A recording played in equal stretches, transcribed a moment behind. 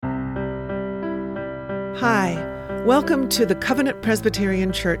Hi, welcome to the Covenant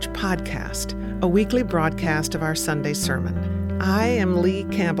Presbyterian Church podcast, a weekly broadcast of our Sunday sermon. I am Lee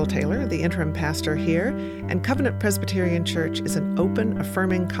Campbell-Taylor, the interim pastor here, and Covenant Presbyterian Church is an open,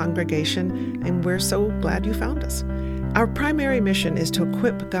 affirming congregation, and we're so glad you found us. Our primary mission is to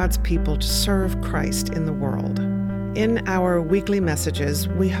equip God's people to serve Christ in the world. In our weekly messages,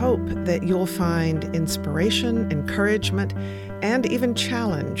 we hope that you'll find inspiration, encouragement, and even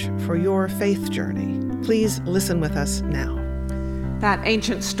challenge for your faith journey. Please listen with us now. That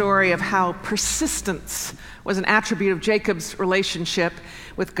ancient story of how persistence was an attribute of Jacob's relationship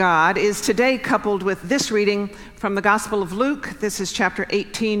with God is today coupled with this reading from the Gospel of Luke. This is chapter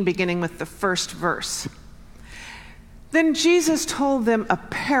 18, beginning with the first verse. Then Jesus told them a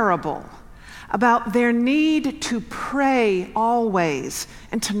parable about their need to pray always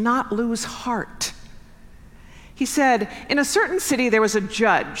and to not lose heart. He said, "In a certain city there was a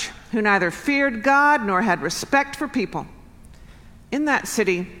judge who neither feared God nor had respect for people. In that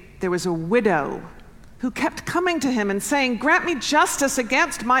city there was a widow who kept coming to him and saying, 'Grant me justice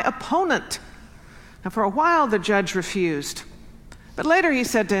against my opponent.' Now for a while the judge refused. But later he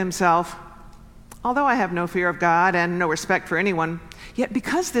said to himself, 'Although I have no fear of God and no respect for anyone, yet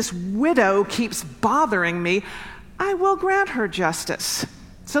because this widow keeps bothering me, I will grant her justice,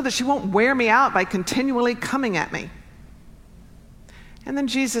 so that she won't wear me out by continually coming at me.' And then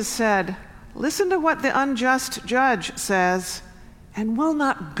Jesus said, 'Listen to what the unjust judge says, and will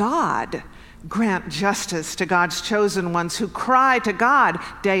not God grant justice to God's chosen ones who cry to God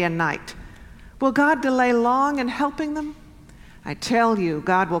day and night? Will God delay long in helping them? I tell you,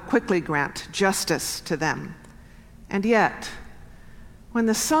 God will quickly grant justice to them. And yet, when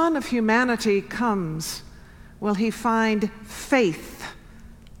the Son of Humanity comes, will he find faith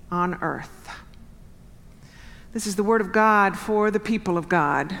on earth?" This is the word of God for the people of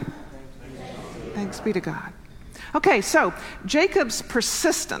God. Thanks be to God. Okay, so Jacob's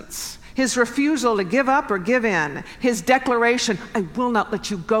persistence, his refusal to give up or give in, his declaration, "I will not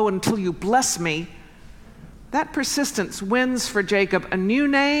let you go until you bless me," that persistence wins for Jacob a new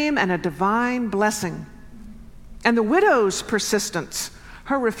name and a divine blessing. And the widow's persistence,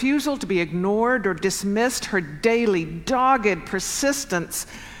 her refusal to be ignored or dismissed, her daily dogged persistence,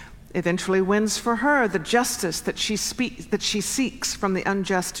 eventually wins for her the justice that she seeks from the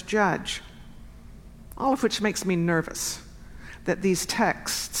unjust judge. All of which makes me nervous that these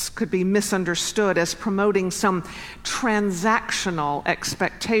texts could be misunderstood as promoting some transactional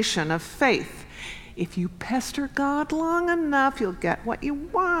expectation of faith. If you pester God long enough, you'll get what you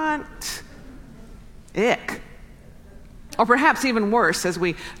want. Ick. Or perhaps even worse, as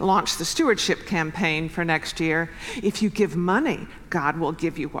we launch the stewardship campaign for next year, if you give money, God will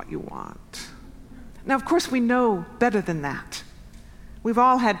give you what you want. Now, of course, we know better than that. We've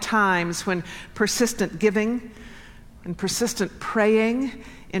all had times when persistent giving and persistent praying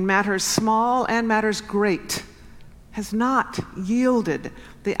in matters small and matters great has not yielded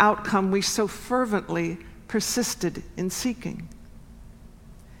the outcome we so fervently persisted in seeking.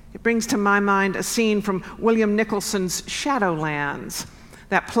 It brings to my mind a scene from William Nicholson's Shadowlands,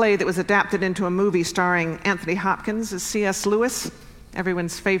 that play that was adapted into a movie starring Anthony Hopkins as C.S. Lewis,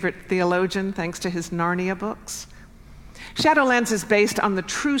 everyone's favorite theologian thanks to his Narnia books. Shadowlands is based on the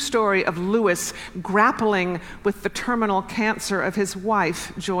true story of Lewis grappling with the terminal cancer of his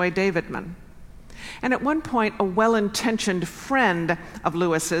wife, Joy Davidman. And at one point, a well-intentioned friend of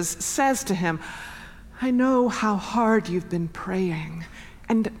Lewis's says to him, "I know how hard you've been praying,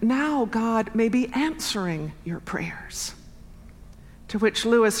 and now God may be answering your prayers." To which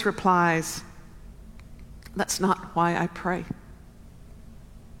Lewis replies, "That's not why I pray.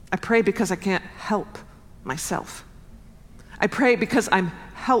 I pray because I can't help myself. I pray because I'm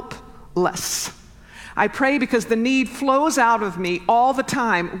helpless. I pray because the need flows out of me all the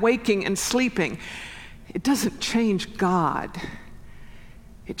time, waking and sleeping. It doesn't change God.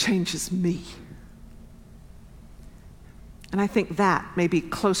 It changes me." And I think that may be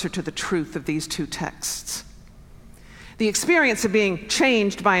closer to the truth of these two texts. The experience of being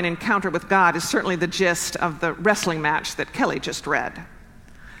changed by an encounter with God is certainly the gist of the wrestling match that Kelly just read.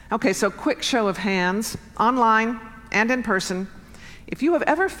 Okay, so quick show of hands, online and in person. If you have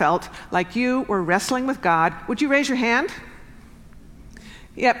ever felt like you were wrestling with God, would you raise your hand?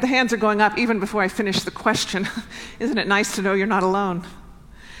 Yep, the hands are going up even before I finish the question. Isn't it nice to know you're not alone?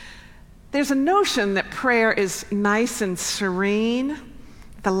 There's a notion that prayer is nice and serene.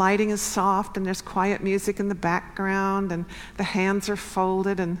 The lighting is soft and there's quiet music in the background and the hands are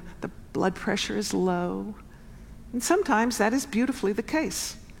folded and the blood pressure is low. And sometimes that is beautifully the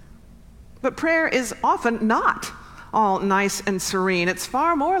case. But prayer is often not all nice and serene. It's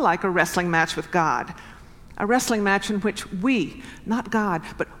far more like a wrestling match with God. A wrestling match in which we, not God,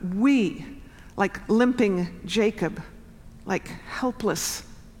 but we, like limping Jacob, like helpless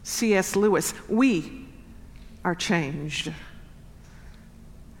C.S. Lewis, we are changed.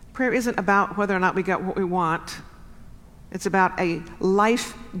 Prayer isn't about whether or not we get what we want. It's about a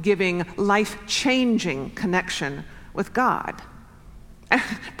life-giving, life-changing connection with God.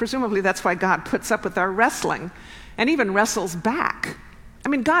 Presumably that's why God puts up with our wrestling and even wrestles back. I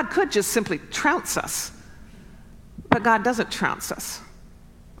mean, God could just simply trounce us, but God doesn't trounce us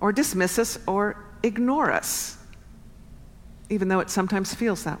or dismiss us or ignore us, even though it sometimes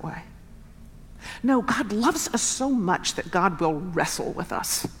feels that way. No, God loves us so much that God will wrestle with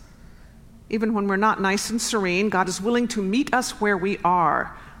us. Even when we're not nice and serene, God is willing to meet us where we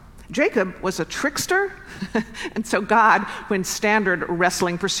are. Jacob was a trickster, and so God, when standard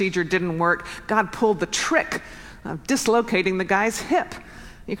wrestling procedure didn't work, God pulled the trick of dislocating the guy's hip.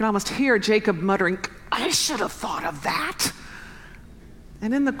 You can almost hear Jacob muttering, "I should have thought of that."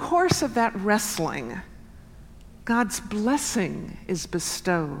 And in the course of that wrestling, God's blessing is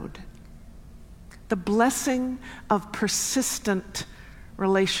bestowed. The blessing of persistent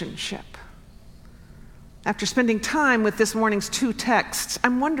relationship. After spending time with this morning's two texts,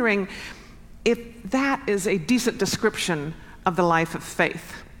 I'm wondering if that is a decent description of the life of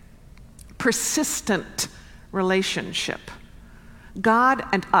faith. Persistent relationship. God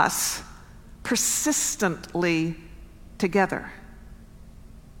and us persistently together.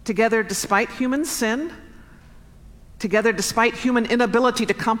 Together despite human sin, together despite human inability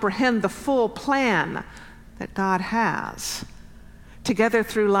to comprehend the full plan that God has, together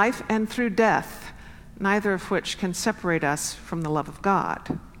through life and through death, neither of which can separate us from the love of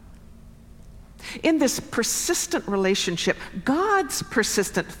God. In this persistent relationship, God's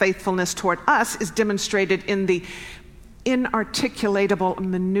persistent faithfulness toward us is demonstrated in the inarticulatable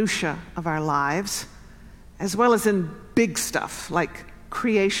minutiae of our lives, as well as in big stuff like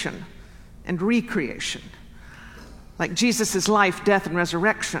creation and recreation, like Jesus' life, death, and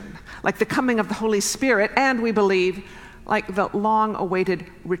resurrection, like the coming of the Holy Spirit, and we believe, like the long-awaited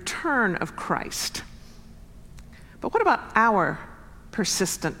return of Christ. But what about our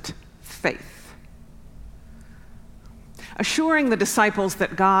persistent faith? Assuring the disciples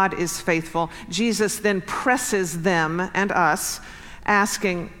that God is faithful, Jesus then presses them and us,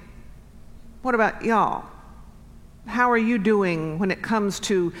 asking, what about y'all? How are you doing when it comes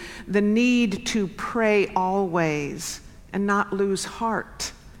to the need to pray always and not lose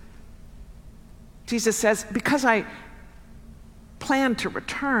heart? Jesus says, because I plan to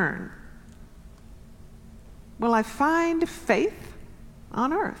return, will I find faith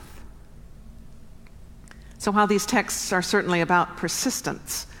on earth? So while these texts are certainly about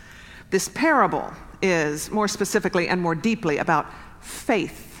persistence, this parable is more specifically and more deeply about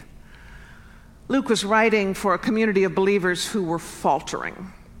faith. Luke was writing for a community of believers who were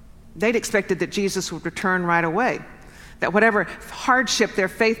faltering. They'd expected that Jesus would return right away, that whatever hardship their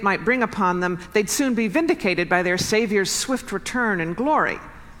faith might bring upon them, they'd soon be vindicated by their Savior's swift return in glory.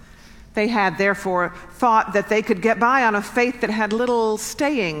 They had, therefore, thought that they could get by on a faith that had little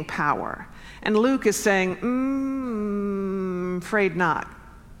staying power. And Luke is saying, afraid not.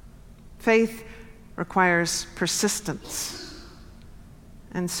 Faith requires persistence.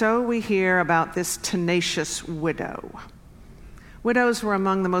 And so we hear about this tenacious widow. Widows were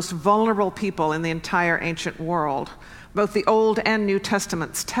among the most vulnerable people in the entire ancient world. Both the Old and New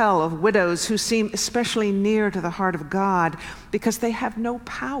Testaments tell of widows who seem especially near to the heart of God because they have no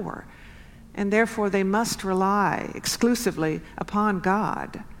power, and therefore they must rely exclusively upon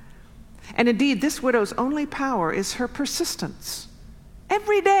God. And indeed, this widow's only power is her persistence.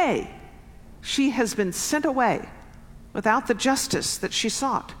 Every day, she has been sent away without the justice that she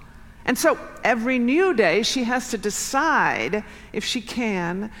sought. And so every new day, she has to decide if she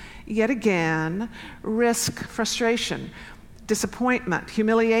can, yet again, risk frustration, disappointment,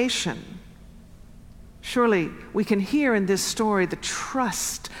 humiliation. Surely we can hear in this story the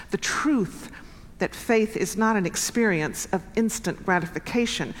trust, the truth that faith is not an experience of instant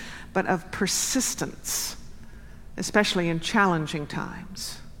gratification, but of persistence, especially in challenging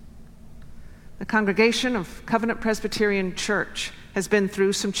times. The congregation of Covenant Presbyterian Church has been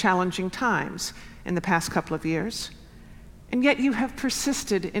through some challenging times in the past couple of years, and yet you have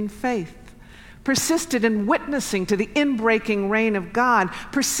persisted in faith, persisted in witnessing to the inbreaking reign of God,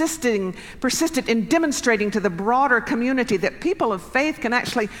 persisted in demonstrating to the broader community that people of faith can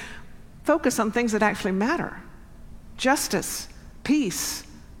actually focus on things that actually matter: justice, peace,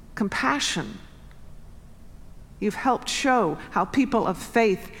 compassion. You've helped show how people of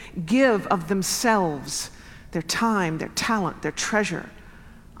faith give of themselves, their time, their talent, their treasure,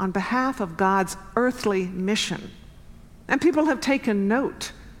 on behalf of God's earthly mission. And people have taken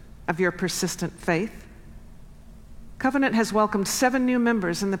note of your persistent faith. Covenant has welcomed 7 new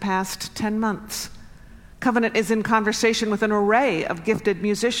members in the past 10 months. Covenant is in conversation with an array of gifted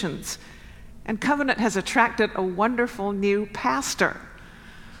musicians. And Covenant has attracted a wonderful new pastor.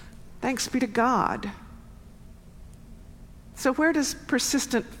 Thanks be to God. So where does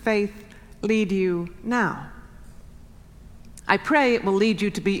persistent faith lead you now? I pray it will lead you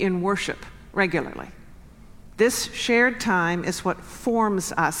to be in worship regularly. This shared time is what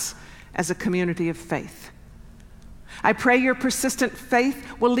forms us as a community of faith. I pray your persistent faith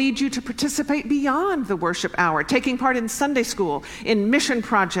will lead you to participate beyond the worship hour, taking part in Sunday school, in mission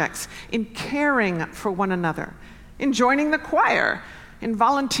projects, in caring for one another, in joining the choir, in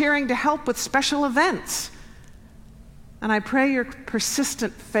volunteering to help with special events. And I pray your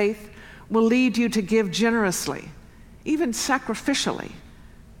persistent faith will lead you to give generously, even sacrificially,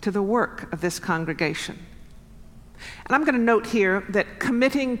 to the work of this congregation. And I'm going to note here that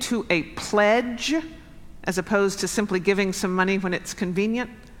committing to a pledge, as opposed to simply giving some money when it's convenient,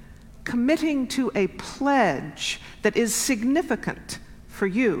 committing to a pledge that is significant for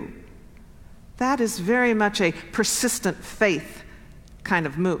you, that is very much a persistent faith kind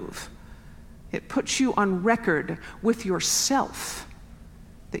of move. It puts you on record with yourself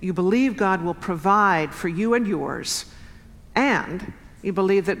that you believe God will provide for you and yours, and you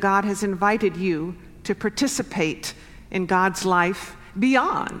believe that God has invited you to participate in God's life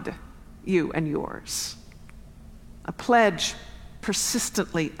beyond you and yours. A pledge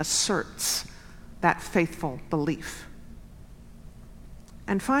persistently asserts that faithful belief.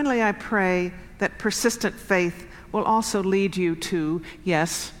 And finally, I pray that persistent faith will also lead you to,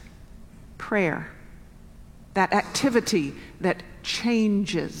 yes, prayer, that activity that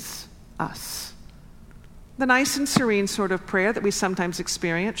changes us. The nice and serene sort of prayer that we sometimes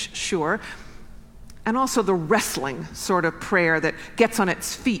experience, sure, and also the wrestling sort of prayer that gets on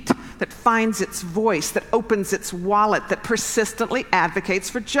its feet, that finds its voice, that opens its wallet, that persistently advocates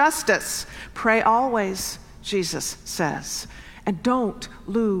for justice. Pray always, Jesus says, and don't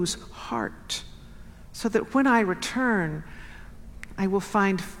lose heart, so that when I return, I will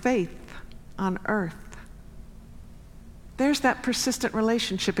find faith on earth. There's that persistent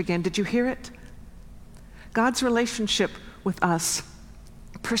relationship again. Did you hear it? God's relationship with us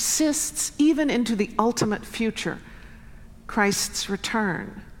persists even into the ultimate future, Christ's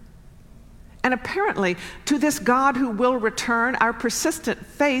return. And apparently, to this God who will return, our persistent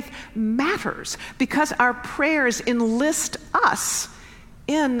faith matters because our prayers enlist us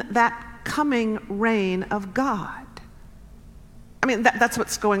in that coming reign of God. I mean, that's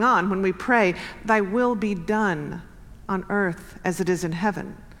what's going on when we pray, "Thy will be done on earth as it is in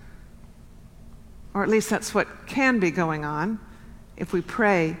heaven." Or at least that's what can be going on if we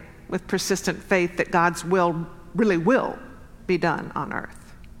pray with persistent faith that God's will really will be done on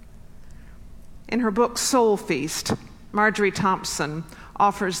earth. In her book, Soul Feast, Marjorie Thompson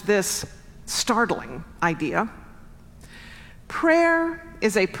offers this startling idea. Prayer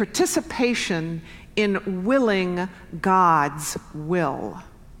is a participation in willing God's will.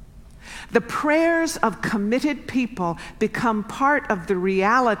 The prayers of committed people become part of the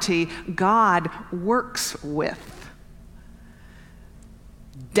reality God works with.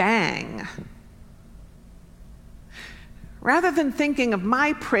 Dang. Rather than thinking of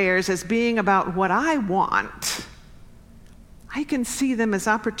my prayers as being about what I want, I can see them as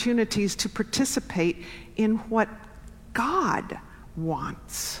opportunities to participate in what God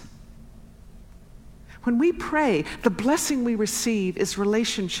wants. When we pray, the blessing we receive is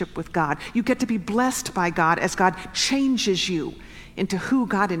relationship with God. You get to be blessed by God as God changes you into who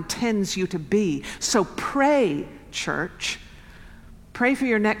God intends you to be. So pray, church. Pray for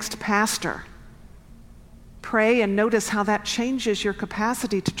your next pastor. Pray and notice how that changes your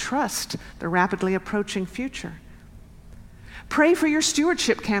capacity to trust the rapidly approaching future. Pray for your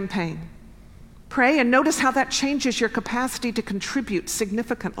stewardship campaign. Pray and notice how that changes your capacity to contribute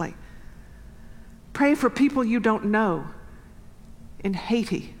significantly. Pray for people you don't know in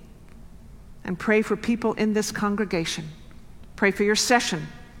Haiti, and pray for people in this congregation. Pray for your session.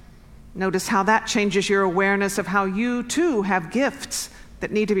 Notice how that changes your awareness of how you too have gifts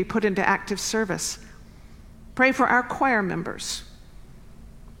that need to be put into active service. Pray for our choir members.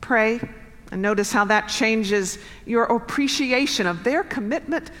 Pray and notice how that changes your appreciation of their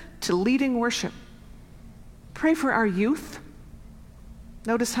commitment to leading worship. Pray for our youth.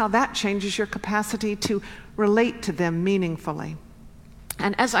 Notice how that changes your capacity to relate to them meaningfully.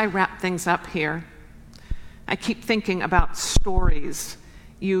 And as I wrap things up here, I keep thinking about stories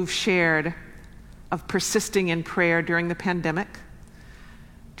you've shared of persisting in prayer during the pandemic.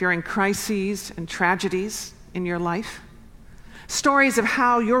 during crises and tragedies in your life. Stories of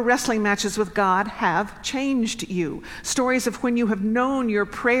how your wrestling matches with God have changed you. Stories of when you have known your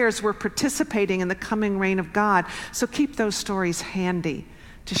prayers were participating in the coming reign of God. So keep those stories handy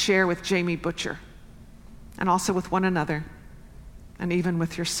to share with Jamie Butcher, and also with one another, and even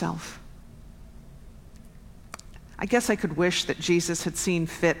with yourself. I guess I could wish that Jesus had seen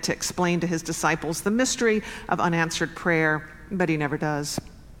fit to explain to his disciples the mystery of unanswered prayer, but he never does.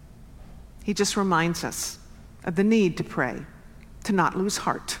 He just reminds us of the need to pray, to not lose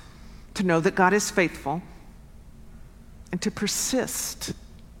heart, to know that God is faithful, and to persist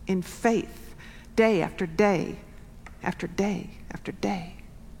in faith day after day after day after day.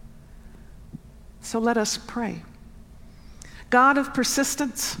 So let us pray. God of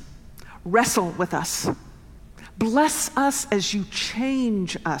persistence, wrestle with us. Bless us as you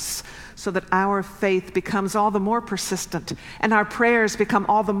change us so that our faith becomes all the more persistent and our prayers become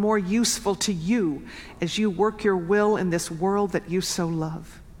all the more useful to you as you work your will in this world that you so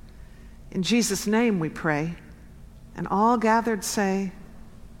love. In Jesus' name we pray, and all gathered say,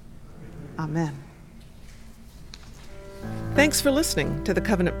 Amen. Thanks for listening to the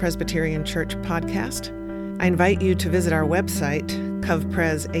Covenant Presbyterian Church podcast. I invite you to visit our website,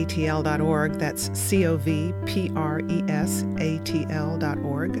 covpresatl.org. That's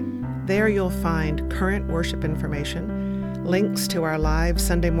covpresatl.org. There you'll find current worship information, links to our live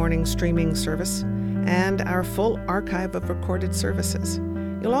Sunday morning streaming service, and our full archive of recorded services.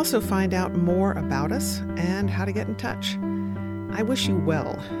 You'll also find out more about us and how to get in touch. I wish you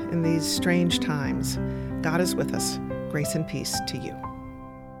well in these strange times. God is with us. Grace and peace to you.